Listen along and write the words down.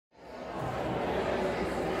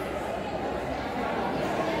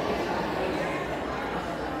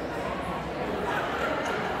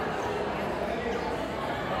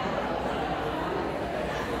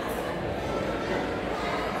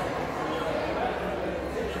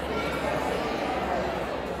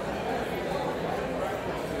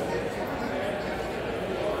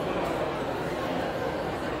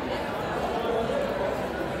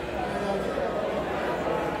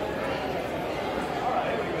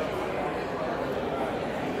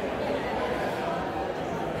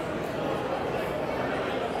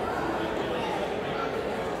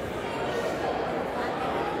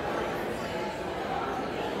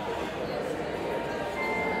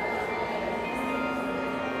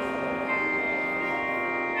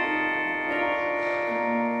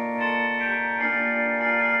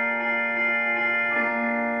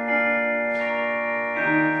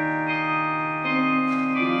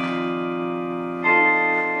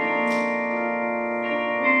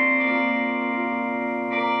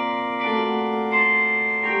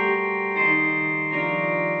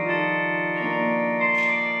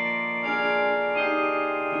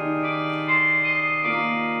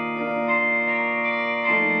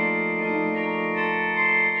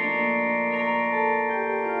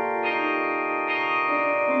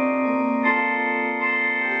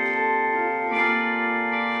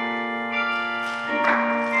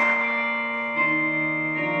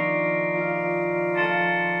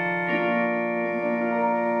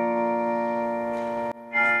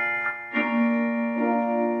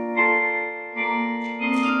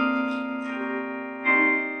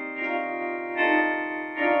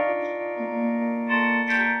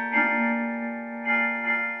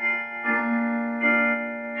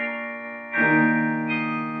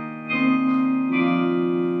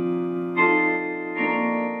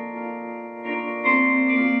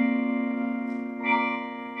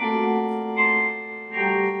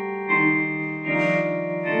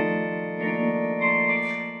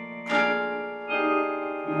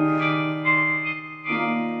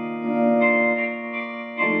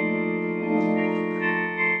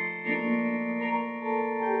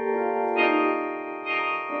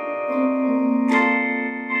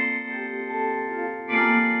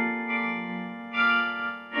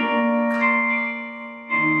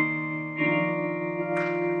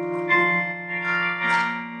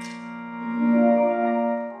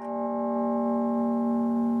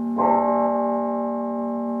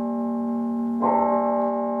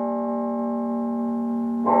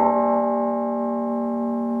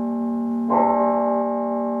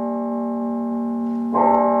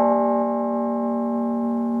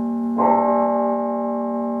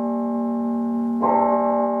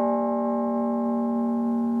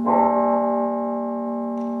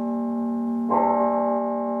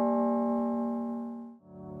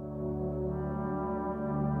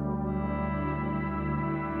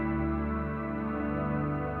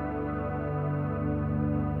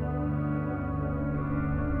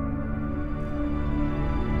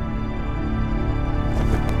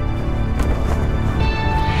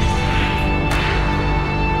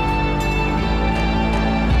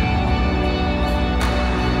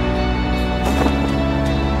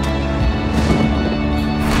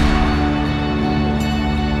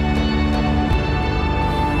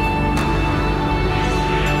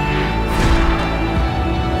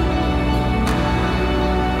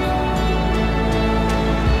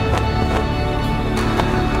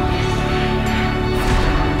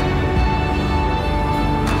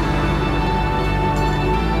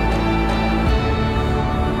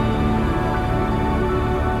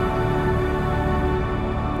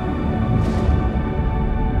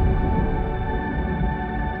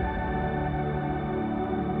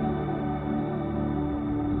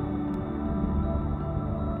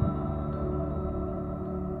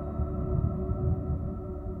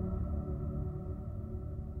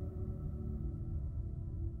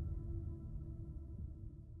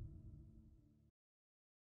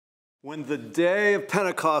When the day of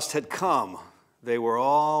Pentecost had come, they were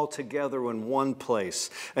all together in one place.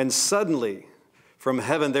 And suddenly, from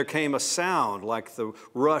heaven there came a sound like the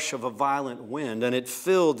rush of a violent wind, and it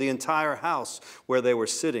filled the entire house where they were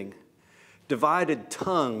sitting. Divided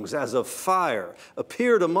tongues as of fire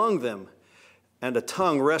appeared among them, and a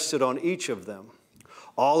tongue rested on each of them.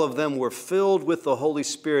 All of them were filled with the Holy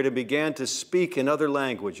Spirit and began to speak in other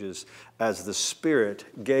languages as the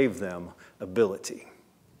Spirit gave them ability.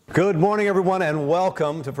 Good morning, everyone, and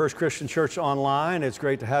welcome to First Christian Church Online. It's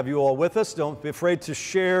great to have you all with us. Don't be afraid to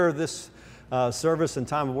share this service and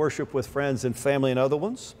time of worship with friends and family and other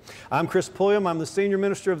ones. I'm Chris Pulliam. I'm the senior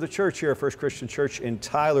minister of the church here at First Christian Church in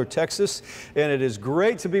Tyler, Texas, and it is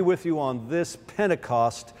great to be with you on this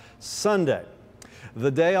Pentecost Sunday,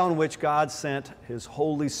 the day on which God sent His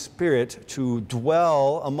Holy Spirit to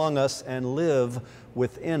dwell among us and live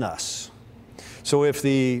within us. So if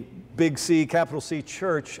the Big C, capital C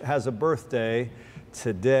Church has a birthday,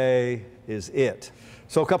 today is it.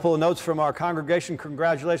 So a couple of notes from our congregation.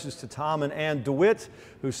 Congratulations to Tom and Ann DeWitt,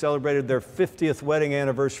 who celebrated their 50th wedding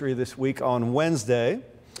anniversary this week on Wednesday.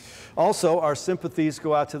 Also, our sympathies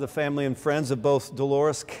go out to the family and friends of both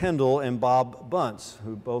Dolores Kendall and Bob Bunce,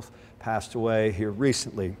 who both passed away here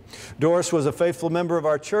recently. Doris was a faithful member of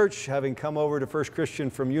our church, having come over to First Christian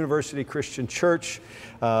from University Christian Church.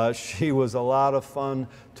 She was a lot of fun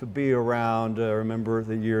to be around. I remember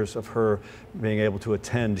the years of her being able to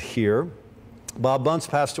attend here. Bob Bunce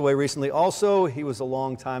passed away recently also. He was a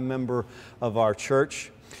longtime member of our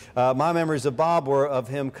church. My memories of Bob were of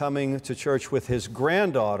him coming to church with his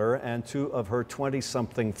granddaughter and two of her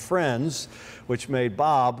 20-something friends, which made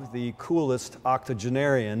Bob the coolest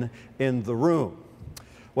octogenarian in the room.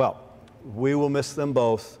 Well, we will miss them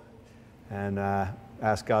both and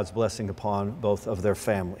ask God's blessing upon both of their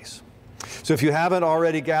families. So if you haven't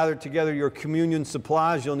already gathered together your communion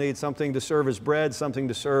supplies, you'll need something to serve as bread, something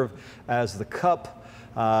to serve as the cup.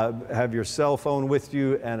 Have your cell phone with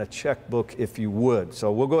you and a checkbook if you would.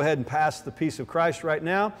 So we'll go ahead and pass the peace of Christ right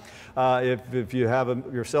now. If you have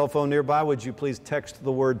your cell phone nearby, would you please text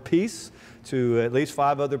the word peace to at least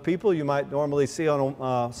 5 other people you might normally see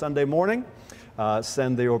on Sunday morning.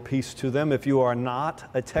 Send your peace to them. If you are not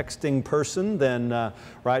a texting person, then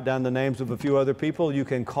write down the names of a few other people you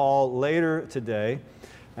can call later today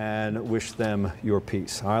and wish them your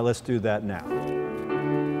peace. All right, let's do that now.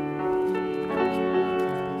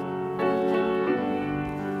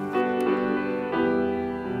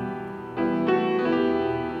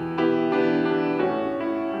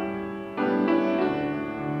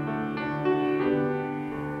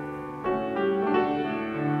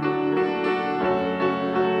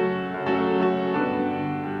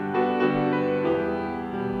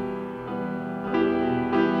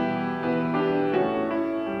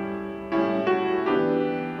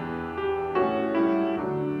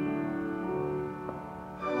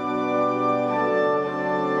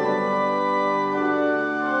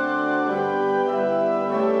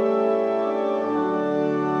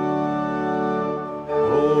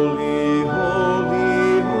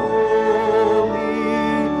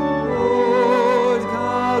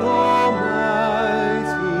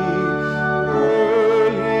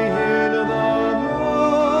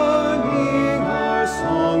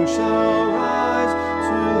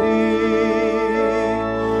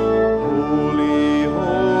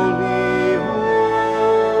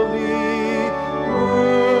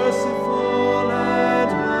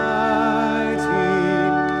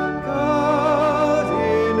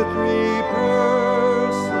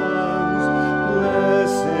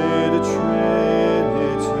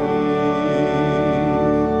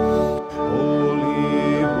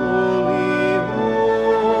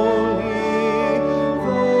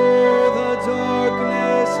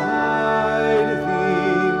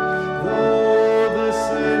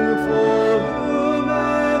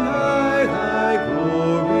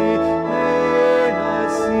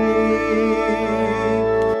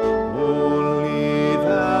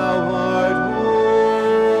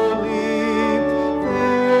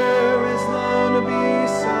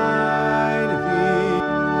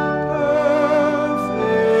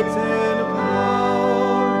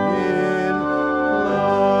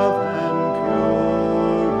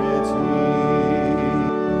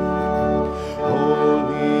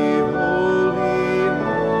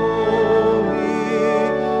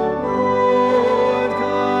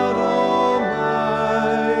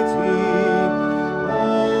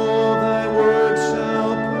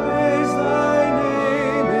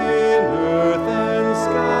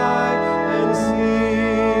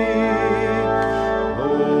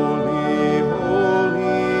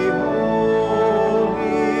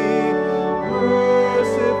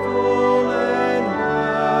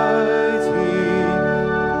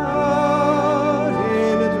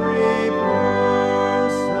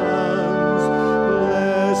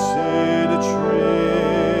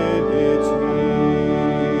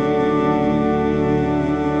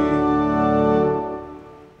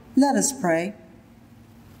 us pray.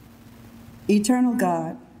 Eternal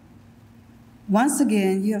God, once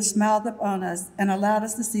again you have smiled upon us and allowed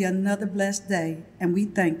us to see another blessed day, and we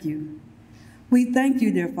thank you. We thank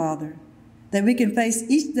you, dear Father, that we can face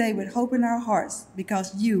each day with hope in our hearts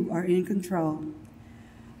because you are in control.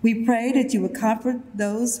 We pray that you will comfort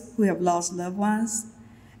those who have lost loved ones,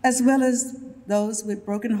 as well as those with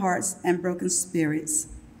broken hearts and broken spirits.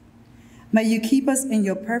 May you keep us in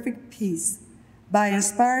your perfect peace by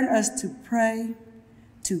inspiring us to pray,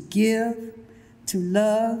 to give, to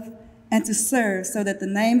love, and to serve so that the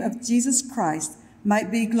name of Jesus Christ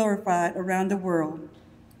might be glorified around the world.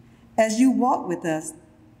 As you walk with us,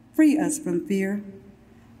 free us from fear.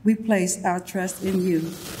 We place our trust in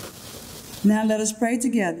you. Now let us pray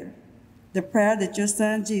together the prayer that your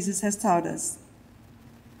Son Jesus has taught us.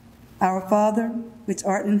 Our Father, which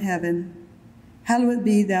art in heaven, hallowed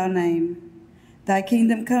be thy name. Thy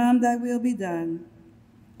kingdom come, thy will be done,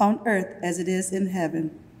 on earth as it is in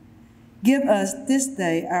heaven. Give us this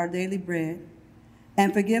day our daily bread,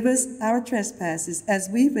 and forgive us our trespasses as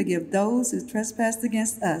we forgive those who trespass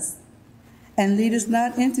against us. And lead us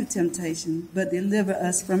not into temptation, but deliver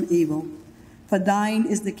us from evil. For thine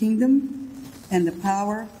is the kingdom, and the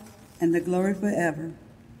power, and the glory forever.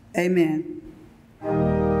 Amen.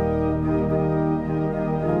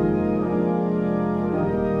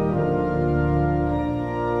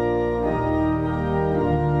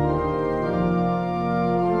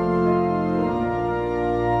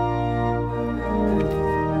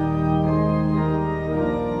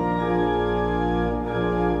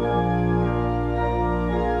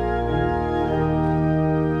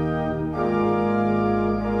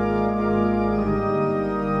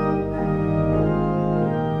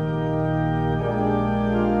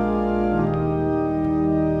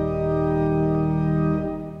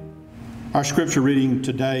 Our scripture reading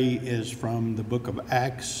today is from the book of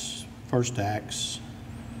Acts, 1 Acts,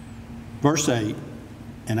 verse 8,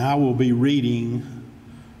 and I will be reading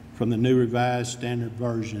from the New Revised Standard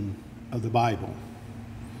Version of the Bible.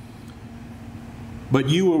 But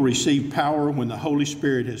you will receive power when the Holy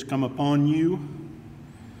Spirit has come upon you,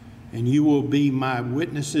 and you will be my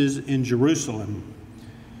witnesses in Jerusalem,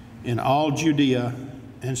 in all Judea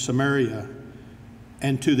and Samaria,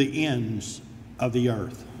 and to the ends of the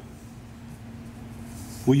earth.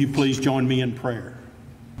 Will you please join me in prayer?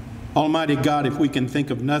 Almighty God, if we can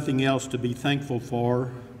think of nothing else to be thankful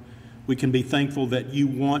for, we can be thankful that you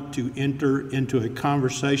want to enter into a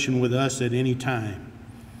conversation with us at any time.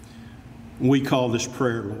 We call this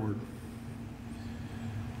prayer, Lord.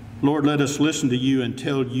 Lord, let us listen to you and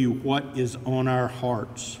tell you what is on our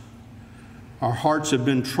hearts. Our hearts have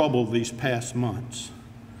been troubled these past months.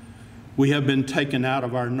 We have been taken out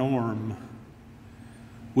of our norm.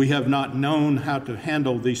 We have not known how to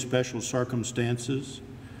handle these special circumstances,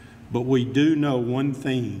 but we do know one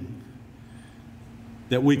thing,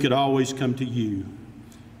 that we could always come to you,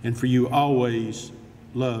 and for you always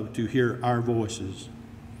love to hear our voices.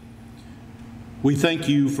 We thank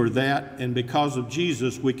you for that, and because of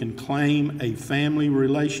Jesus, we can claim a family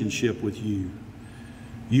relationship with you.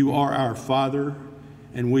 You are our Father,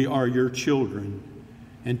 and we are your children,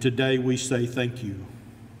 and today we say thank you.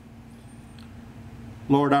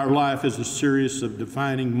 Lord, our life is a series of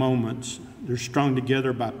defining moments. They're strung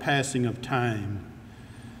together by passing of time.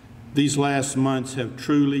 These last months have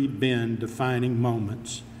truly been defining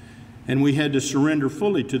moments, and we had to surrender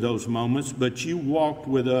fully to those moments, but you walked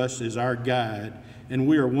with us as our guide, and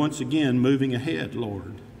we are once again moving ahead,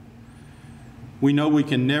 Lord. We know we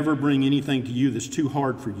can never bring anything to you that's too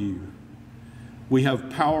hard for you. We have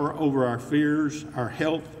power over our fears, our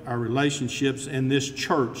health, our relationships, and this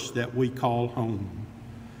church that we call home.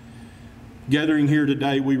 Gathering here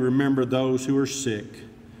today, we remember those who are sick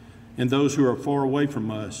and those who are far away from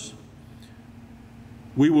us.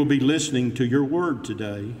 We will be listening to your word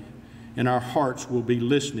today, and our hearts will be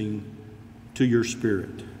listening to your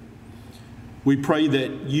Spirit. We pray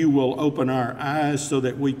that you will open our eyes so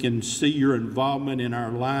that we can see your involvement in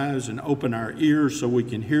our lives, and open our ears so we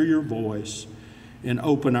can hear your voice, and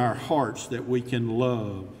open our hearts that we can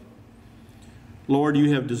love. Lord,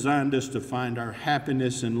 you have designed us to find our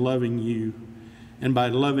happiness in loving you and by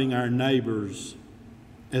loving our neighbors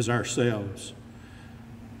as ourselves.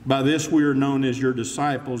 By this we are known as your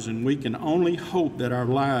disciples, and we can only hope that our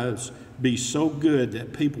lives be so good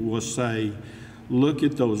that people will say, look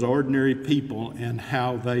at those ordinary people and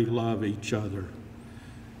how they love each other.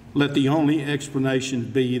 Let the only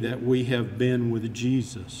explanation be that we have been with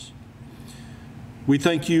Jesus. We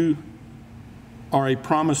thank you are a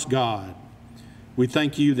promised God. We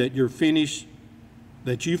thank you that you finish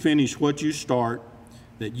what you start,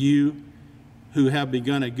 that you who have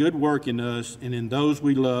begun a good work in us and in those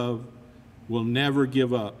we love will never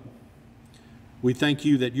give up. We thank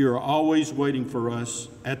you that you are always waiting for us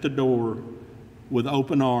at the door with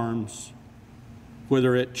open arms,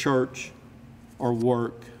 whether at church or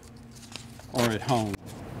work or at home.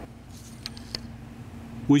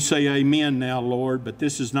 We say amen now, Lord, but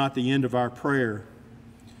this is not the end of our prayer.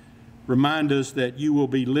 Remind us that you will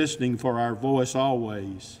be listening for our voice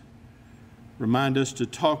always. Remind us to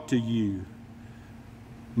talk to you.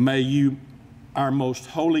 May you, our most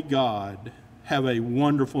holy God, have a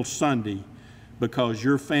wonderful Sunday, because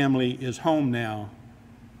your family is home now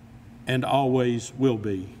and always will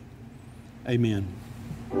be. Amen.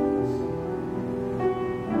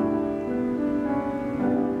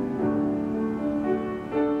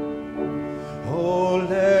 Oh,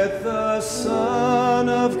 let the Son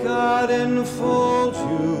of God enfold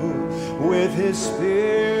you with his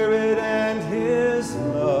Spirit and his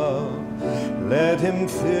love. Let him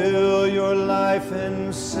fill your life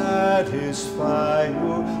and satisfy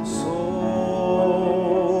your soul.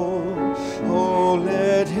 Oh,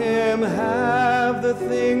 let him have the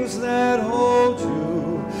things that hold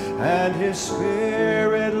you, and his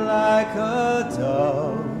Spirit like a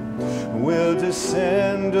dove will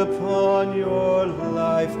descend upon your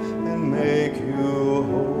life and make you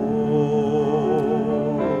whole.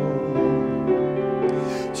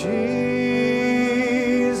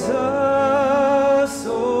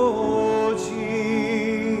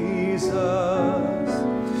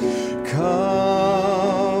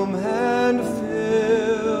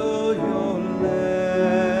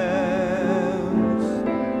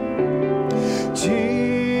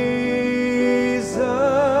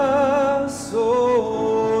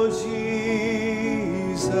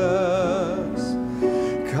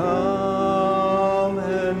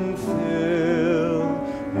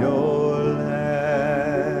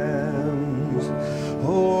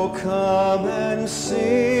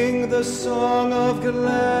 Song of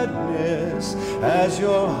gladness as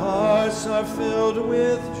your hearts are filled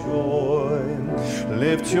with joy.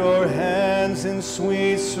 Lift your hands in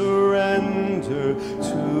sweet surrender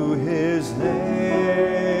to his name.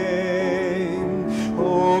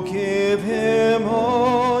 Oh, give him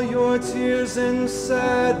all your tears and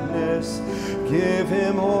sadness. Give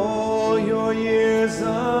him all your years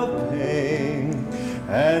of pain,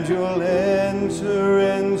 and you'll enter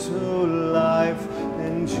into life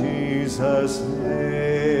in Jesus'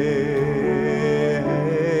 name.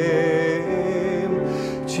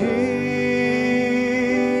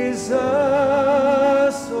 Jesus,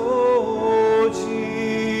 oh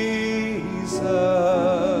Jesus,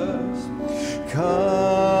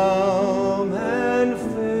 come and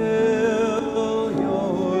fill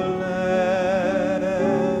your lands.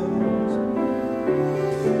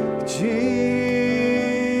 Jesus,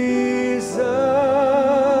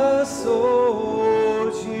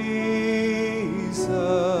 oh Jesus,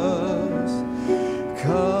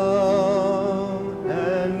 come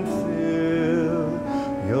and fill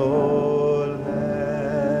your lands.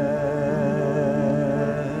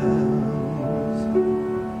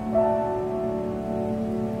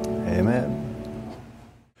 Amen.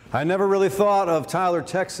 I never really thought of Tyler,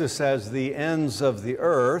 Texas as the ends of the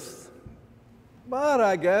earth, but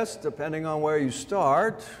I guess depending on where you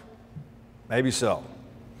start, maybe so.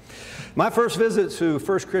 My first visit to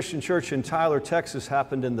First Christian Church in Tyler, Texas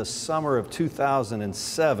happened in the summer of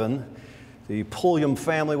 2007. The Pulliam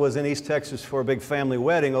family was in East Texas for a big family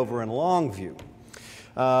wedding over in Longview.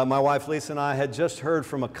 My wife Lisa and I had just heard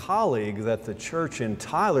from a colleague that the church in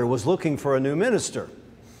Tyler was looking for a new minister.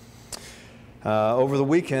 Over the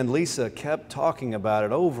weekend, Lisa kept talking about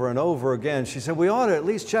it over and over again. She said, we ought to at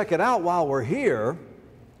least check it out while we're here.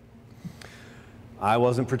 I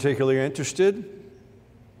wasn't particularly interested.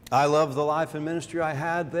 I loved the life and ministry I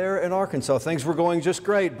had there in Arkansas. Things were going just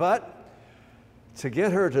great, but to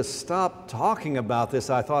get her to stop talking about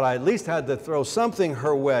this, I thought I at least had to throw something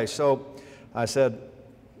her way. So I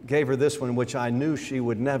gave her this one, which I knew she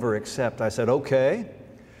would never accept. I said, okay,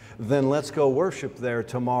 then let's go worship there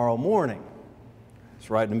tomorrow morning. It's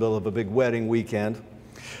right in the middle of a big wedding weekend.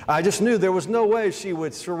 I just knew there was no way she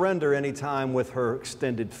would surrender any time with her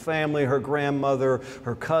extended family, her grandmother,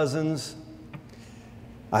 her cousins.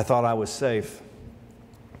 I thought I was safe.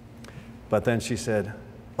 But then she said,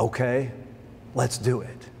 okay, let's do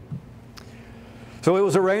it. So it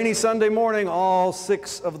was a rainy Sunday morning. All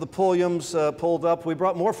 6 of the Pulliams pulled up. We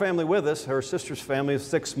brought more family with us. Her sister's family of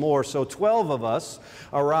 6 more. So 12 of us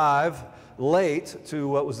arrive late to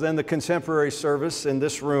what was then the contemporary service in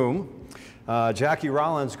this room. Jackie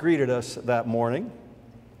Rollins greeted us that morning.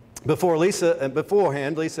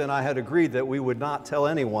 Beforehand, Lisa and I had agreed that we would not tell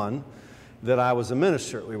anyone that I was a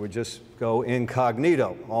minister. We would just go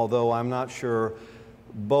incognito, although I'm not sure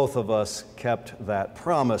both of us kept that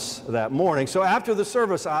promise that morning. So after the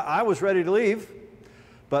service, I was ready to leave,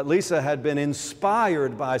 but Lisa had been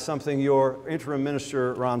inspired by something your interim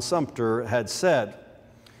minister, Ron Sumter, had said.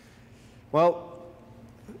 Well,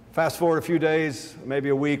 fast forward a few days, maybe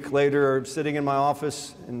a week later, sitting in my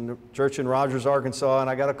office in the church in Rogers, Arkansas, and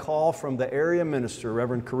I got a call from the area minister,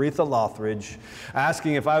 Reverend Caretha Lothridge,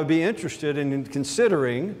 asking if I would be interested in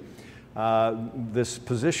considering this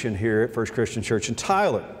position here at First Christian Church in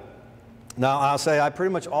Tyler. Now, I'll say I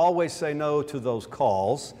pretty much always say no to those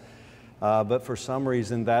calls, but for some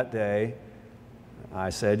reason that day, I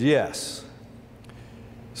said yes.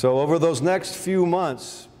 So over those next few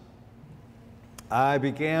months, I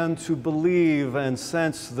began to believe and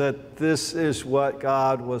sense that this is what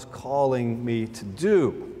God was calling me to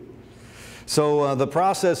do. So the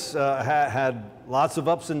process had lots of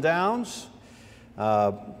ups and downs,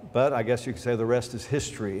 but I guess you could say the rest is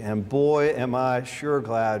history. And boy, am I sure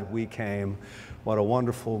glad we came. What a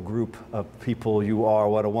wonderful group of people you are.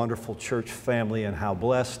 What a wonderful church family, and how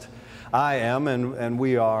blessed I am and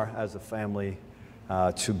we are as a family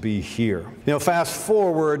to be here. You know, fast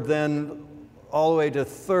forward then all the way to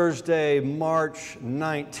Thursday, March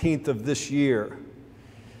 19th of this year.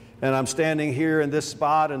 And I'm standing here in this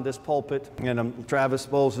spot, in this pulpit, and Travis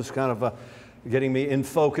Bowles is kind of getting me in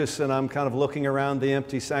focus, and I'm kind of looking around the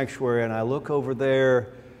empty sanctuary, and I look over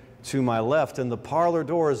there to my left, and the parlor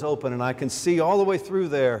door is open, and I can see all the way through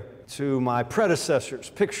there to my predecessors'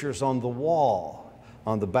 pictures on the wall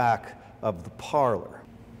on the back of the parlor.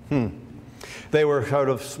 They were sort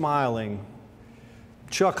of smiling,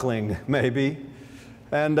 chuckling maybe,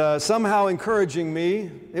 and somehow encouraging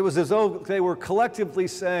me. It was as though they were collectively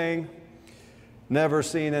saying, never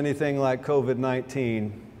seen anything like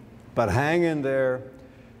COVID-19, but hang in there,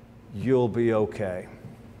 you'll be okay.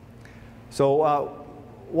 So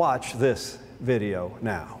watch this video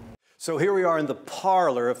now. So here we are in the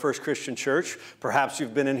parlor of First Christian Church. Perhaps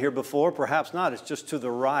you've been in here before, perhaps not. It's just to the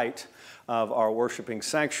right of our worshiping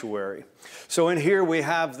sanctuary. So in here we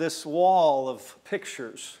have this wall of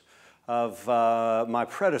pictures of my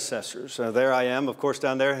predecessors. There I am, of course,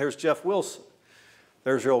 down there. Here's Jeff Wilson.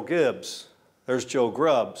 There's Earl Gibbs. There's Joe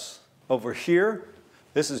Grubbs. Over here,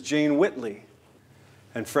 this is Gene Whitley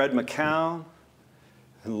and Fred McCown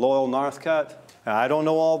and Loyal Northcutt. Now, I don't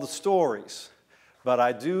know all the stories, but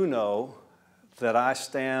I do know that I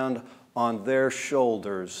stand on their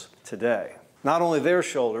shoulders today. Not only their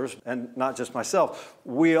shoulders, and not just myself,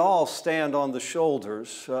 we all stand on the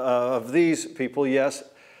shoulders of these people, yes,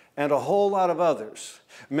 and a whole lot of others,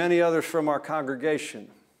 many others from our congregation,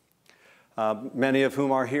 many of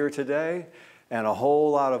whom are here today, and a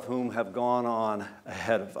whole lot of whom have gone on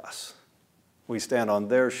ahead of us. We stand on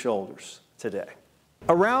their shoulders today.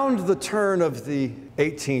 Around the turn of the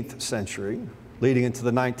 18th century, leading into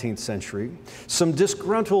the 19th century, some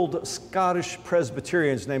disgruntled Scottish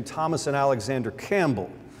Presbyterians named Thomas and Alexander Campbell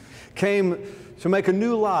came to make a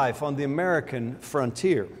new life on the American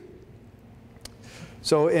frontier.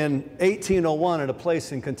 So in 1801, at a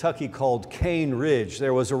place in Kentucky called Cane Ridge,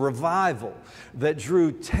 there was a revival that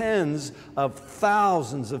drew tens of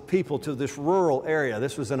thousands of people to this rural area.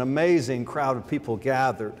 This was an amazing crowd of people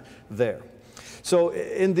gathered there. So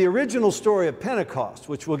in the original story of Pentecost,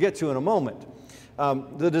 which we'll get to in a moment,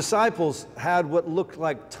 the disciples had what looked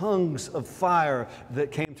like tongues of fire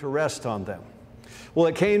that came to rest on them. Well,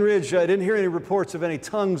 at Cane Ridge, I didn't hear any reports of any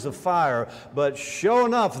tongues of fire, but sure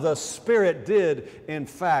enough, the Spirit did, in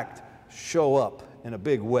fact, show up in a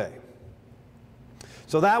big way.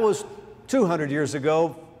 So that was 200 years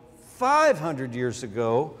ago. 500 years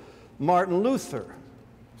ago, Martin Luther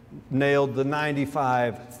nailed the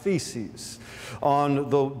 95 Theses on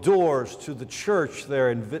the doors to the church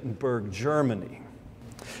there in Wittenberg, Germany.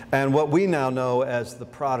 And what we now know as the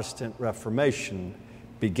Protestant Reformation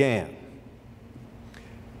began.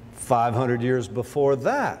 500 years before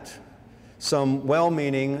that, some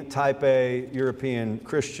well-meaning Type A European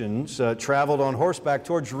Christians traveled on horseback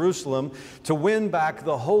toward Jerusalem to win back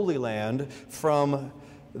the Holy Land from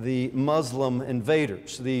the Muslim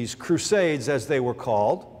invaders. These crusades, as they were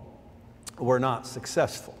called, were not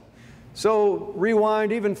successful. So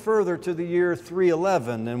rewind even further to the year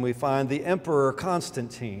 311, and we find the Emperor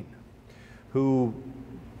Constantine, who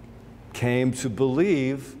came to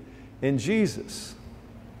believe in Jesus.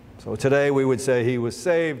 So today we would say he was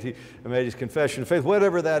saved, he made his confession of faith,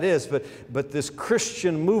 whatever that is, but this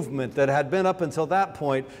Christian movement that had been up until that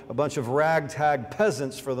point a bunch of ragtag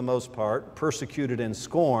peasants for the most part, persecuted and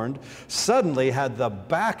scorned, suddenly had the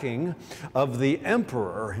backing of the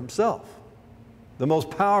emperor himself, the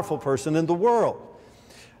most powerful person in the world.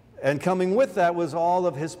 And coming with that was all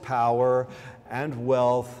of his power and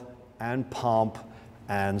wealth and pomp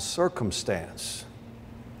and circumstance.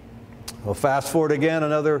 Well, fast forward again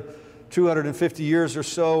another 250 years or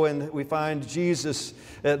so, and we find Jesus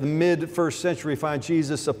at the mid-1st century, we find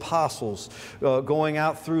Jesus' apostles going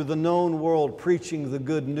out through the known world preaching the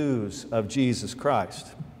good news of Jesus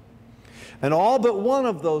Christ. And all but one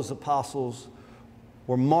of those apostles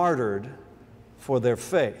were martyred for their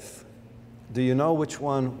faith. Do you know which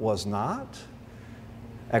one was not?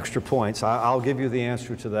 Extra points. I'll give you the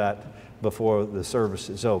answer to that before the service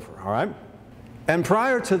is over, all right? And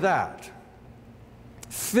prior to that,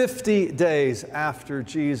 50 days after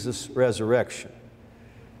Jesus' resurrection,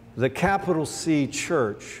 the capital C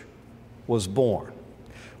church was born,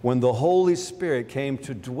 when the Holy Spirit came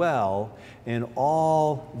to dwell in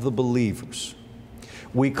all the believers.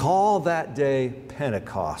 We call that day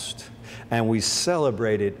Pentecost, and we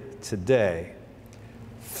celebrate it today,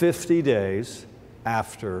 50 days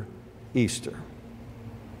after Easter.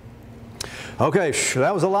 Okay,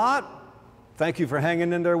 that was a lot. Thank you for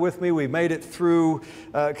hanging in there with me. We made it through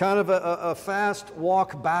kind of a fast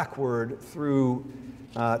walk backward through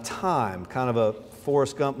time, kind of a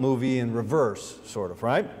Forrest Gump movie in reverse, sort of,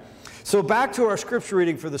 right? So back to our scripture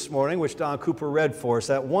reading for this morning, which Don Cooper read for us.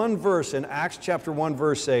 That one verse in Acts chapter 1,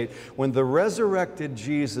 verse 8, when the resurrected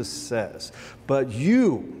Jesus says, "But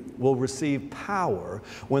you will receive power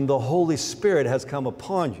when the Holy Spirit has come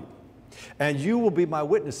upon you, and you will be my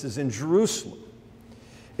witnesses in Jerusalem,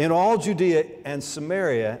 in all Judea and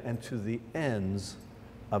Samaria, and to the ends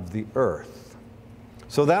of the earth."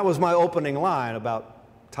 So that was my opening line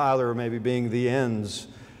about Tyler maybe being the ends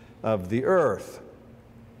of the earth.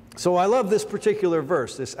 So I love this particular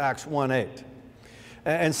verse, this Acts 1:8.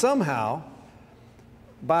 And somehow,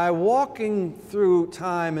 by walking through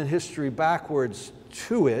time and history backwards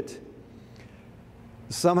to it,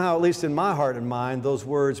 somehow, at least in my heart and mind, those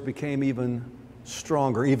words became even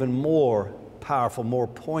stronger, even more powerful, more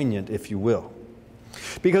poignant, if you will.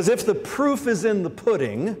 Because if the proof is in the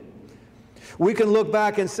pudding, we can look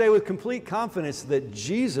back and say with complete confidence that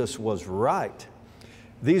Jesus was right.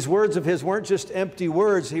 These words of his weren't just empty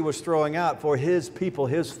words he was throwing out, for his people,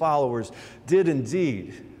 his followers, did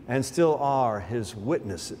indeed and still are his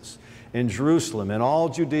witnesses in Jerusalem, in all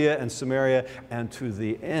Judea and Samaria, and to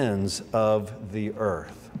the ends of the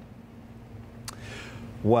earth.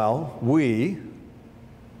 Well, we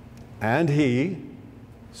and he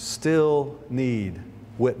still need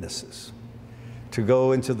witnesses to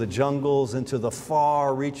go into the jungles, into the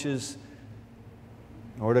far reaches,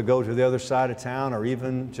 or to go to the other side of town, or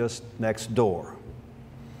even just next door.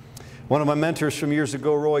 One of my mentors from years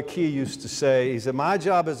ago, Roy Key, used to say, he said, "My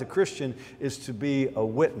job as a Christian is to be a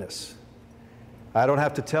witness. I don't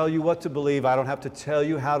have to tell you what to believe. I don't have to tell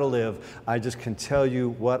you how to live. I just can tell you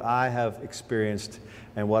what I have experienced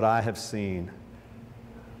and what I have seen.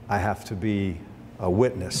 I have to be a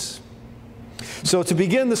witness." So to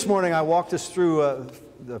begin this morning, I walked us through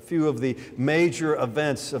a few of the major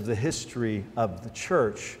events of the history of the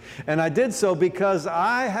church. And I did so because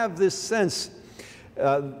I have this sense,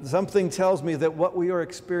 something tells me that what we are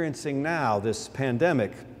experiencing now, this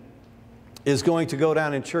pandemic, is going to go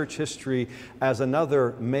down in church history as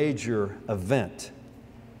another major event,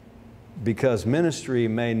 because ministry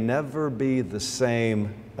may never be the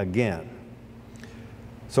same again.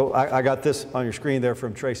 So I got this on your screen there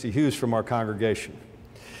from Tracy Hughes from our congregation.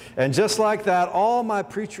 "And just like that, all my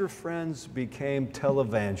preacher friends became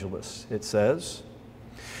televangelists," it says.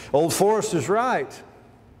 Old Forrest is right.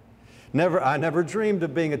 I never dreamed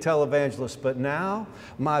of being a televangelist, but now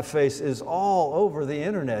my face is all over the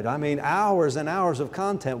internet. I mean, hours and hours of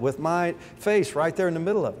content with my face right there in the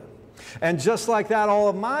middle of it. And just like that, all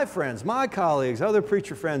of my friends, my colleagues, other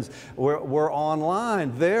preacher friends were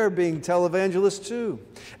online. They're being televangelists too.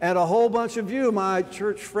 And a whole bunch of you, my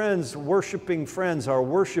church friends, worshiping friends, are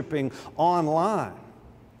worshiping online.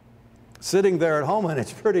 Sitting there at home, and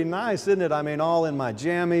it's pretty nice, isn't it? I mean, all in my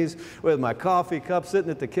jammies, with my coffee cup, sitting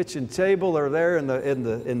at the kitchen table or there in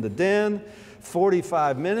the den.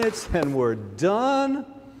 45 minutes, and we're done.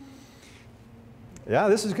 Yeah,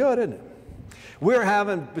 this is good, isn't it? We're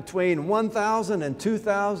having between 1,000 and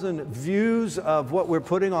 2,000 views of what we're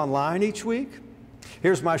putting online each week.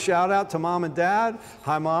 Here's my shout out to Mom and Dad.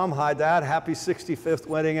 Hi Mom, hi Dad. Happy 65th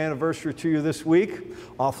wedding anniversary to you this week.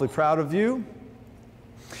 Awfully proud of you.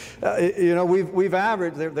 You know, we've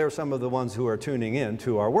averaged, there are some of the ones who are tuning in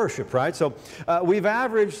to our worship, right? So we've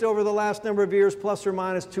averaged over the last number of years plus or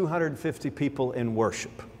minus 250 people in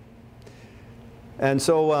worship. And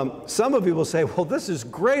so some of you will say, well, this is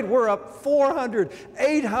great. We're up 400,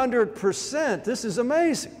 800%. This is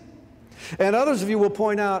amazing. And others of you will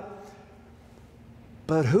point out,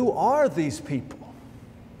 but who are these people?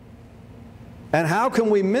 And how can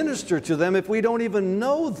we minister to them if we don't even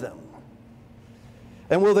know them?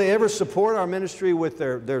 And will they ever support our ministry with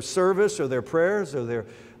their service or their prayers or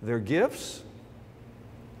their gifts?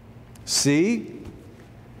 See,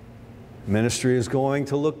 ministry is going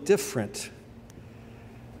to look different,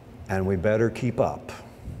 and we better keep up.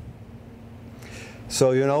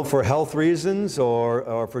 So, you know, for health reasons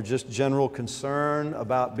or for just general concern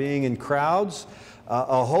about being in crowds,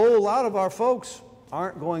 a whole lot of our folks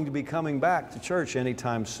aren't going to be coming back to church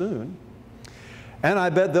anytime soon. And I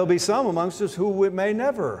bet there'll be some amongst us who may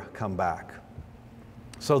never come back.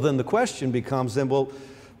 So then the question becomes, then,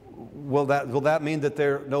 will that mean that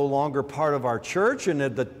they're no longer part of our church? And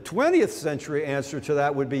the 20th century answer to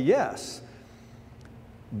that would be yes.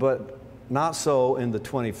 But not so in the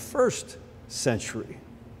 21st century.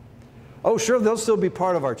 Oh, sure, they'll still be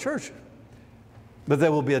part of our church, but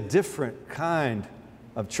there will be a different kind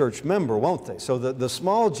of church member, won't they? So the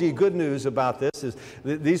small g good news about this is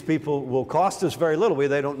these people will cost us very little.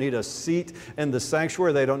 They don't need a seat in the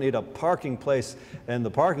sanctuary. They don't need a parking place in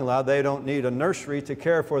the parking lot. They don't need a nursery to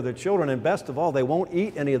care for their children. And best of all, they won't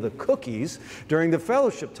eat any of the cookies during the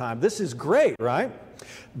fellowship time. This is great, right?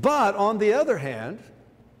 But on the other hand,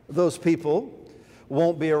 those people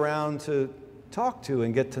won't be around to talk to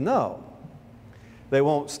and get to know. They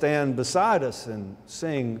won't stand beside us and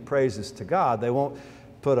sing praises to God. They won't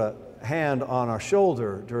put a hand on our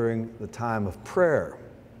shoulder during the time of prayer.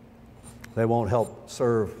 They won't help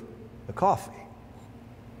serve the coffee.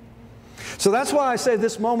 So that's why I say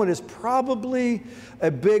this moment is probably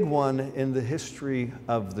a big one in the history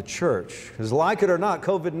of the church. Because like it or not,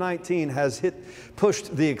 COVID-19 has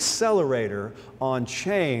pushed the accelerator on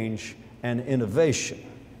change and innovation.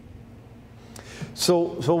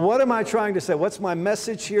 So what am I trying to say? What's my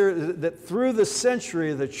message here? That through the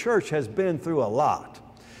century, the church has been through a lot.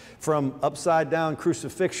 From upside down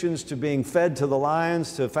crucifixions to being fed to the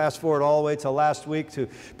lions, to fast forward all the way to last week, to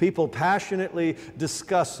people passionately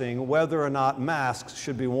discussing whether or not masks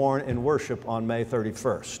should be worn in worship on May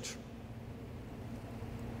 31st.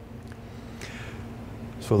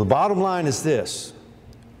 So the bottom line is this: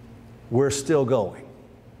 we're still going.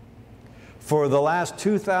 For the last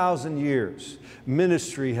 2,000 years,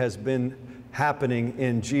 ministry has been happening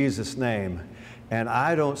in Jesus' name, and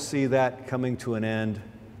I don't see that coming to an end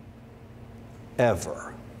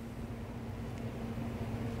ever.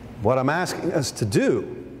 What I'm asking us to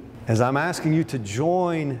do is I'm asking you to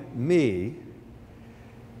join me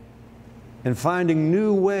in finding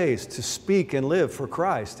new ways to speak and live for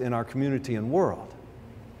Christ in our community and world.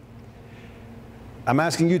 I'm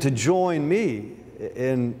asking you to join me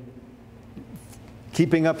in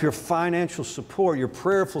keeping up your financial support, your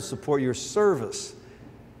prayerful support, your service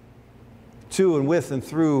to and with and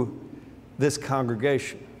through this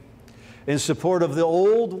congregation, in support of the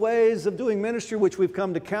old ways of doing ministry, which we've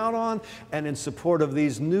come to count on, and in support of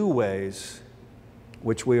these new ways,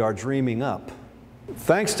 which we are dreaming up.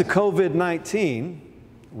 Thanks to COVID-19,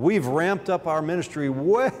 we've ramped up our ministry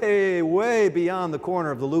way, way beyond the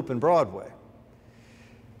corner of the Loop and Broadway.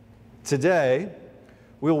 Today,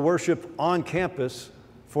 we'll worship on campus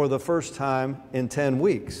for the first time in 10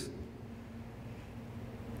 weeks.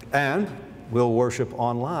 And we'll worship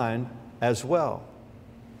online as well.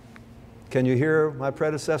 Can you hear my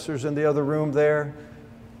predecessors in the other room there,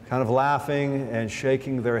 kind of laughing and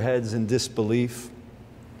shaking their heads in disbelief?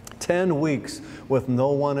 10 weeks with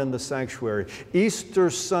no one in the sanctuary. Easter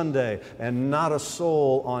Sunday and not a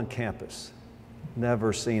soul on campus.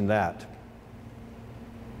 Never seen that.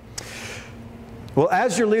 Well,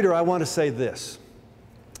 as your leader, I want to say this.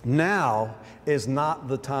 Now is not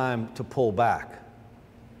the time to pull back,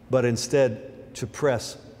 but instead to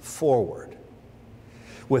press forward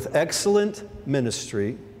with excellent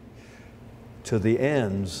ministry to the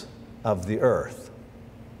ends of the earth.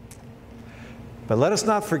 But let us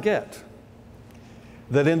not forget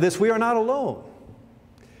that in this we are not alone,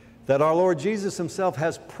 that our Lord Jesus himself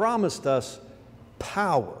has promised us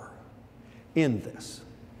power in this.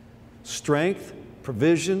 Strength,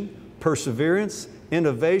 provision, perseverance,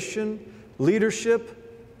 innovation, leadership,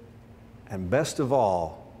 and best of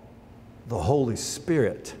all, the Holy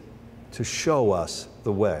Spirit to show us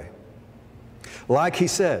the way. Like he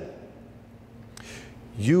said,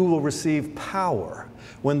 you will receive power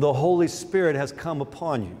when the Holy Spirit has come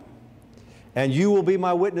upon you, and you will be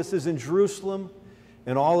my witnesses in Jerusalem,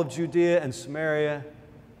 in all of Judea and Samaria,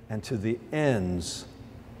 and to the ends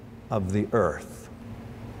of the earth.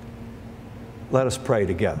 Let us pray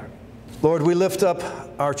together. Lord, we lift up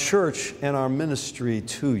our church and our ministry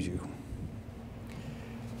to you.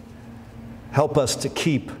 Help us to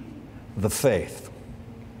keep the faith.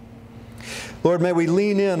 Lord, may we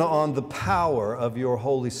lean in on the power of your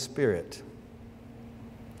Holy Spirit.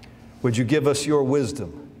 Would you give us your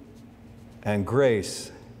wisdom and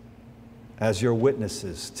grace as your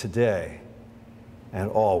witnesses today and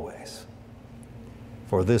always?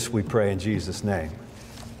 For this we pray in Jesus' name.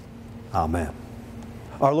 Amen.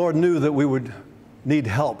 Our Lord knew that we would need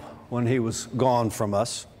help when he was gone from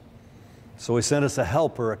us. So he sent us a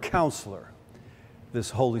helper, a counselor,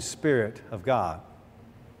 this Holy Spirit of God.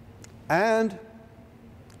 And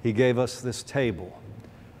he gave us this table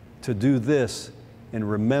to do this in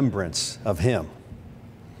remembrance of him.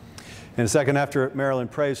 In a second, after Marilyn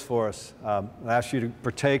prays for us, I ask you to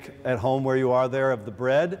partake at home where you are there of the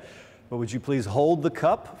bread. But would you please hold the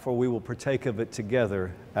cup, for we will partake of it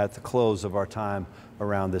together at the close of our time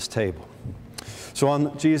around this table. So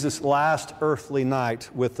on Jesus' last earthly night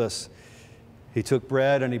with us, he took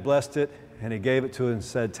bread and he blessed it and he gave it to us and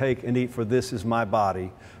said, "Take and eat, for this is my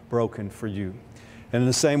body broken for you." And in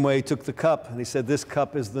the same way, he took the cup and he said, "This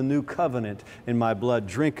cup is the new covenant in my blood.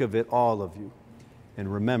 Drink of it, all of you, in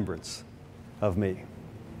remembrance of me."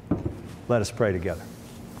 Let us pray together.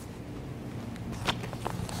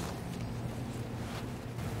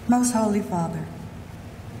 Most Holy Father,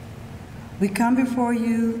 we come before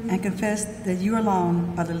you and confess that you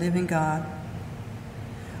alone are the living God.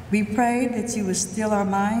 We pray that you would still our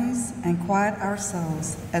minds and quiet our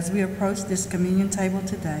souls as we approach this communion table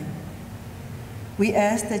today. We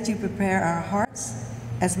ask that you prepare our hearts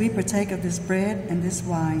as we partake of this bread and this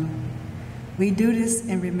wine. We do this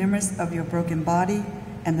in remembrance of your broken body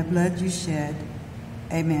and the blood you shed.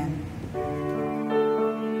 Amen.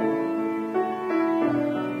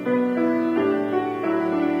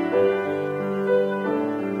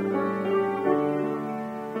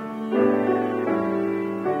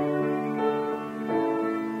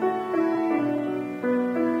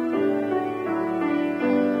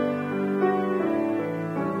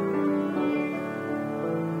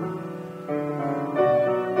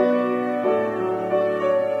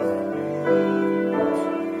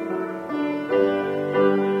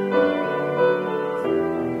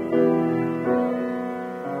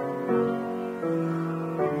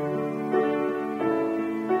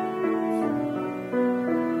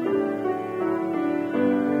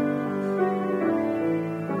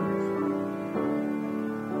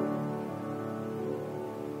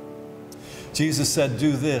 Jesus said,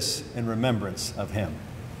 "Do this in remembrance of him."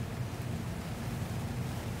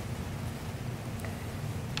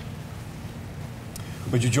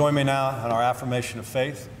 Would you join me now in our affirmation of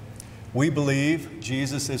faith? We believe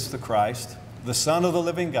Jesus is the Christ, the Son of the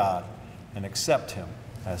living God, and accept him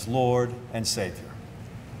as Lord and Savior.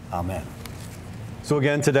 Amen. So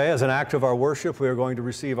again, today, as an act of our worship, we are going to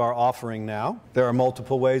receive our offering now. There are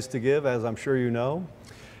multiple ways to give, as I'm sure you know,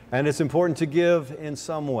 and it's important to give in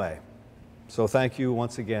some way. So thank you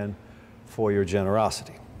once again for your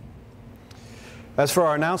generosity. As for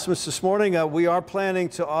our announcements this morning, we are planning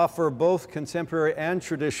to offer both contemporary and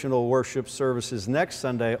traditional worship services next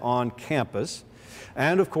Sunday on campus,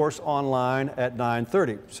 and of course online at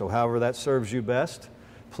 9:30. So however that serves you best,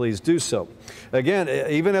 please do so. Again,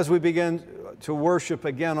 even as we begin to worship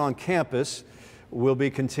again on campus, we'll be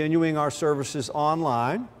continuing our services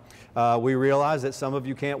online. We realize that some of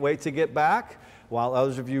you can't wait to get back, while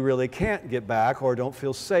others of you really can't get back or don't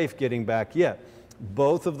feel safe getting back yet.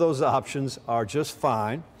 Both of those options are just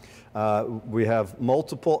fine. We have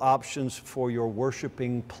multiple options for your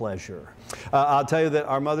worshiping pleasure. I'll tell you that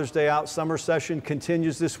our Mother's Day Out summer session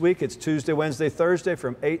continues this week. It's Tuesday, Wednesday, Thursday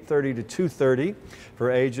from 8:30 to 2:30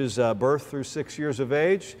 for ages birth through 6 years of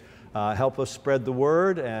age. Help us spread the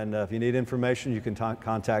word, and if you need information, you can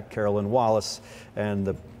contact Carolyn Wallace and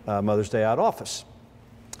the Mother's Day Out office.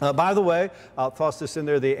 By the way, I'll toss this in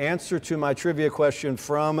there, the answer to my trivia question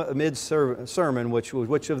from mid-sermon, which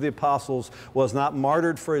of the apostles was not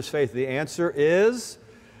martyred for his faith? The answer is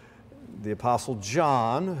the Apostle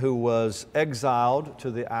John, who was exiled to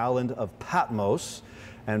the island of Patmos,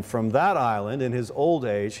 and from that island, in his old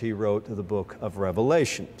age, he wrote the book of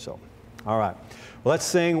Revelation. So, all right, let's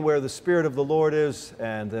sing Where the Spirit of the Lord Is,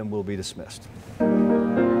 and then we'll be dismissed.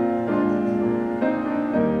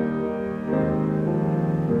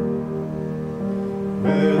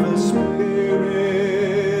 Where the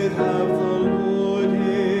Spirit of the Lord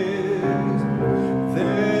is,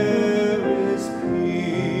 there is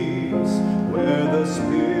peace. Where the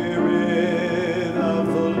Spirit of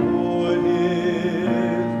the Lord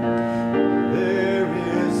is, there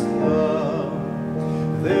is love,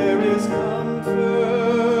 there is comfort.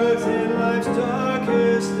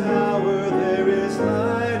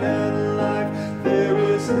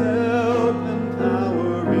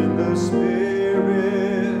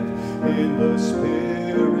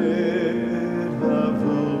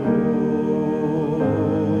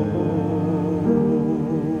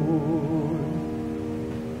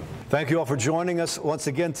 Thank you all for joining us once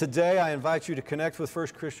again today. I invite you to connect with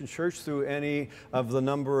First Christian Church through any of the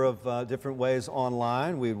number of different ways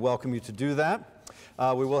online. We welcome you to do that.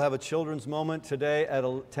 We will have a children's moment today at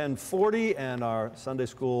 10:40, and our Sunday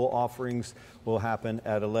school offerings will happen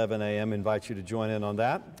at 11 a.m. Invite you to join in on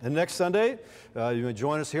that. And next Sunday, you may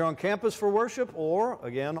join us here on campus for worship, or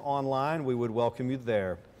again online. We would welcome you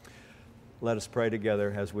there. Let us pray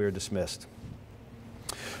together as we are dismissed.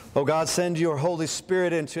 Oh God, send your Holy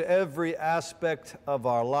Spirit into every aspect of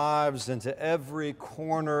our lives, into every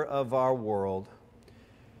corner of our world.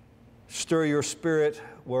 Stir your Spirit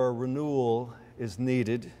where renewal is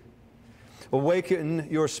needed. Awaken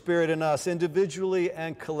your Spirit in us individually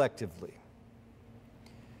and collectively.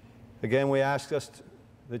 Again, we ask us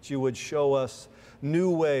that you would show us new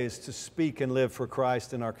ways to speak and live for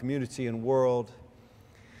Christ in our community and world.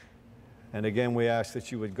 And again, we ask that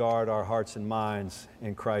you would guard our hearts and minds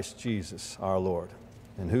in Christ Jesus, our Lord,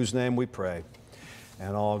 in whose name we pray.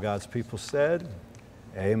 And all God's people said,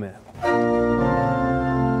 amen.